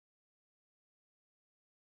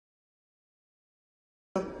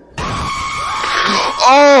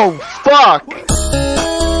Oh, fuck!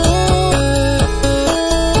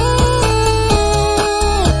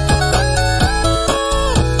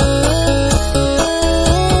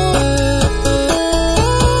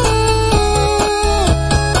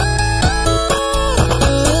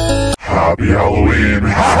 Happy Halloween!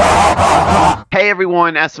 Hey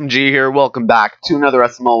everyone, SMG here. Welcome back to another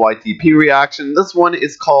SML YTP reaction. This one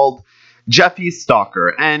is called Jeffy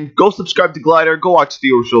Stalker. And go subscribe to Glider, go watch the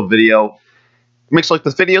original video. Make sure you like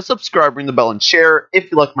this video, subscribe, ring the bell, and share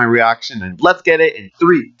if you like my reaction. And let's get it in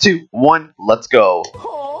 3, 2, 1, let's go.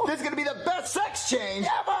 Oh, this is gonna be the best sex change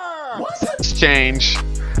ever! What? Sex change.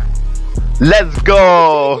 Let's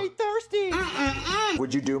go. Thirsty.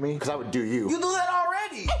 Would you do me? Because I would do you. You do that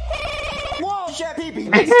already! Whoa, shit, pee-pee.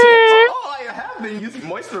 Oh, I have been using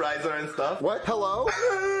moisturizer and stuff. What? Hello?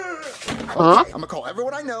 Huh? I'm gonna call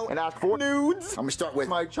everyone I know and ask for nudes. I'm gonna start with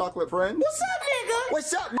my chocolate friend. What's up, nigga?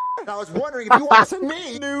 What's up, I was wondering if you want to send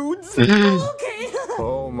me nudes. Okay.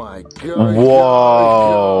 Oh my god.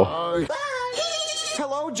 Whoa. Bye.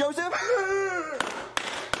 Hello, Joseph?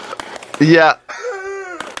 Yeah.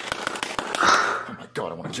 Oh my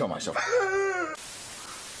god, I want to kill myself.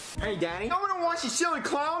 Hey, Daddy. I want to watch a silly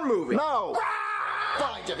clown movie. No.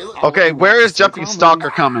 Fine, Jeffy. Look. Okay, where is Jeffy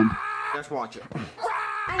Stalker coming? Let's watch it.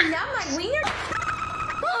 I know my wiener.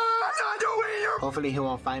 Hopefully he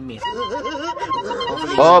won't find me.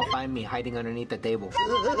 Hopefully he Oh. won't find me hiding underneath the table.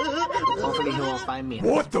 Hopefully he won't find me.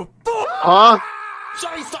 What the fuck? Huh?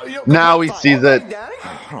 Now he sees it. I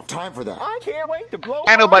don't have time for that. I can't wait to blow.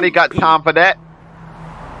 Ain't nobody got time for that.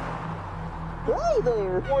 Hey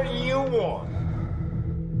there. What do you want?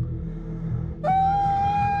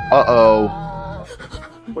 Uh-oh.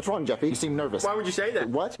 What's wrong, Jeffy? You seem nervous. Why would you say that?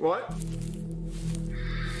 What? What?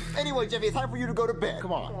 Anyway, Jeffy, it's time for you to go to bed.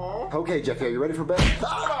 Come on. Okay, Jeffy, are you ready for bed?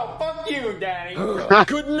 Oh, fuck you, Daddy.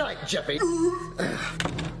 Good night, Jeffy.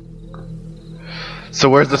 So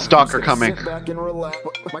where's the Stalker coming? Sit back and relax.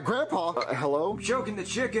 My grandpa. Hello? Choking the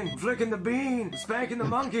chicken, flicking the bean, spanking the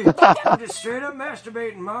monkey. I'm just straight up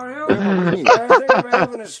masturbating, Mario. I think I'm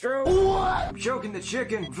having a stroke. What? Choking the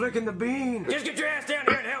chicken, flicking the bean. Just get your ass down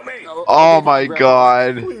here and help me. Oh my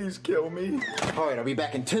god. Please kill me. All right, I'll be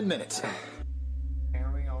back in 10 minutes.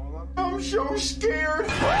 I'm so scared.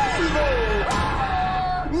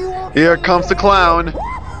 Here comes the clown.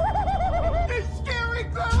 It's scary,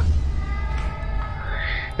 clown.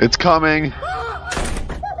 It's coming. I'm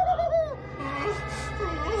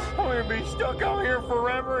gonna be stuck out here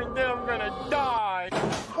forever and then I'm gonna die.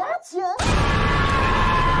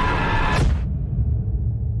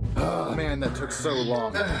 Oh, man, that took so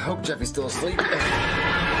long. I hope Jeffy's still asleep.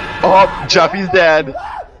 Oh, Jeffy's dead.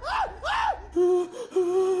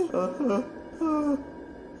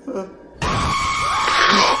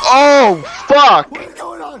 Oh, fuck! What's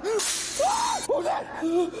going on?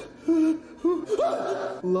 Who's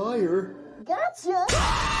that? Liar. Gotcha.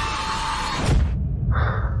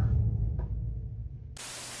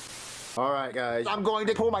 All right, guys. I'm going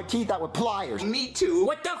to pull my teeth out with pliers. Me too.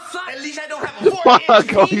 What the fuck? At least I don't have a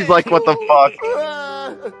Fuck! Oh, he's like, what the fuck?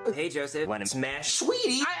 Hey Joseph, wanna smash?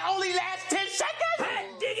 Sweetie, I only last 10 seconds. Hot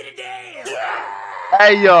diggity damn!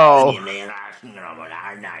 Hey, yo!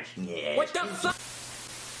 What the fuck?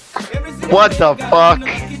 What the fuck?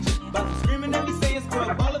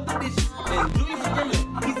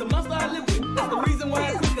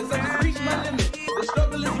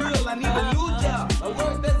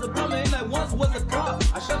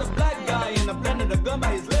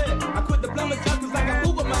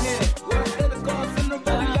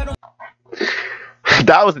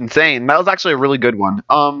 That was insane. That was actually a really good one.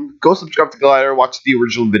 Go subscribe to Glider, watch the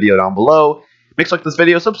original video down below. Make sure you like this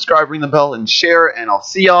video, subscribe, ring the bell, and share, and I'll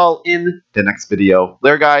see y'all in the next video.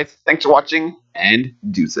 Later, guys. Thanks for watching, and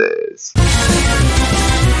deuces.